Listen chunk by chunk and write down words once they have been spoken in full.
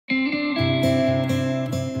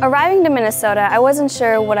Arriving to Minnesota, I wasn't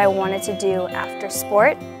sure what I wanted to do after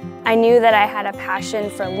sport. I knew that I had a passion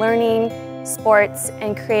for learning, sports,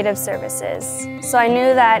 and creative services. So I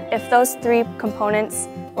knew that if those three components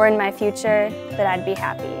were in my future, that I'd be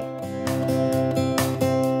happy.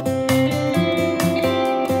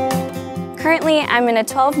 Currently, I'm in a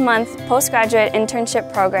 12-month postgraduate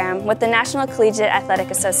internship program with the National Collegiate Athletic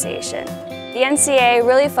Association. The NCAA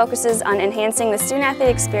really focuses on enhancing the student-athlete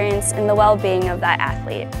experience and the well-being of that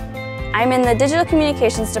athlete. I'm in the Digital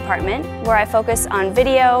Communications department, where I focus on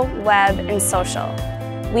video, web, and social.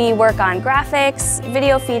 We work on graphics,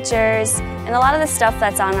 video features, and a lot of the stuff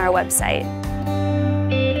that's on our website.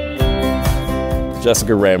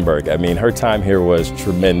 Jessica Ramberg, I mean, her time here was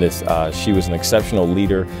tremendous. She was an exceptional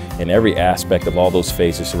leader in every aspect of all those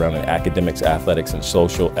phases surrounding academics, athletics, and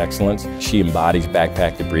social excellence. She embodies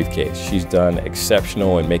Backpack to Briefcase. She's done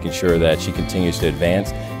exceptional in making sure that she continues to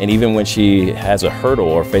advance. And even when she has a hurdle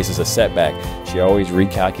or faces a setback, she always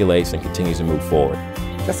recalculates and continues to move forward.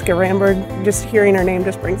 Jessica Ramberg, just hearing her name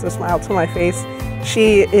just brings a smile to my face.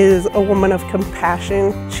 She is a woman of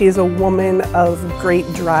compassion. She is a woman of great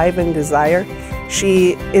drive and desire.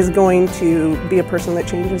 She is going to be a person that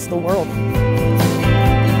changes the world.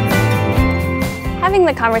 Having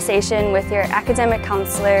the conversation with your academic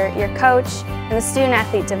counselor, your coach, and the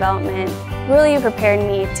student-athlete development really prepared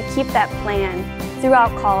me to keep that plan throughout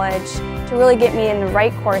college, to really get me in the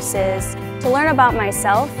right courses, to learn about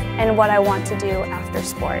myself and what I want to do after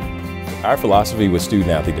sport. Our philosophy with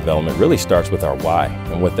student-athlete development really starts with our why,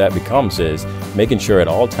 and what that becomes is making sure at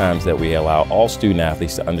all times that we allow all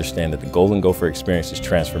student-athletes to understand that the Golden Gopher experience is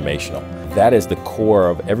transformational. That is the core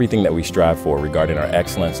of everything that we strive for regarding our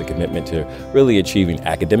excellence and commitment to really achieving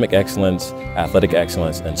academic excellence, athletic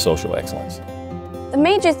excellence, and social excellence. The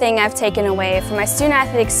major thing I've taken away from my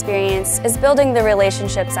student-athlete experience is building the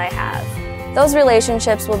relationships I have. Those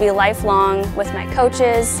relationships will be lifelong with my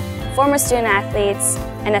coaches, former student-athletes,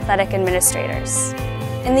 and athletic administrators.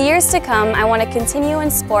 In the years to come, I want to continue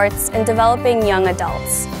in sports and developing young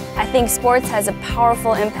adults. I think sports has a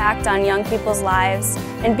powerful impact on young people's lives,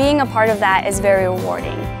 and being a part of that is very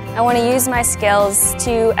rewarding. I want to use my skills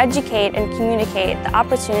to educate and communicate the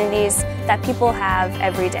opportunities that people have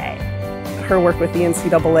every day. Her work with the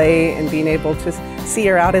NCAA and being able to see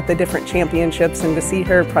her out at the different championships and to see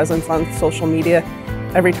her presence on social media,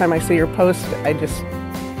 every time I see her post,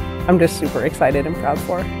 I'm just super excited and proud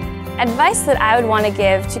for her. Advice that I would want to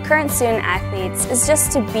give to current student athletes is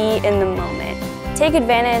just to be in the moment. Take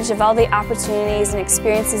advantage of all the opportunities and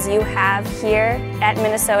experiences you have here at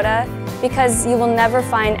Minnesota, because you will never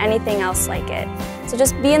find anything else like it. So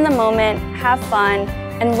just be in the moment, have fun,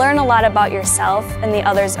 and learn a lot about yourself and the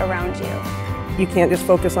others around you. You can't just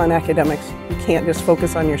focus on academics. You can't just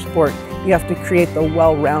focus on your sport. You have to create the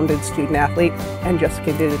well-rounded student athlete, and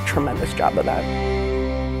Jessica did a tremendous job of that.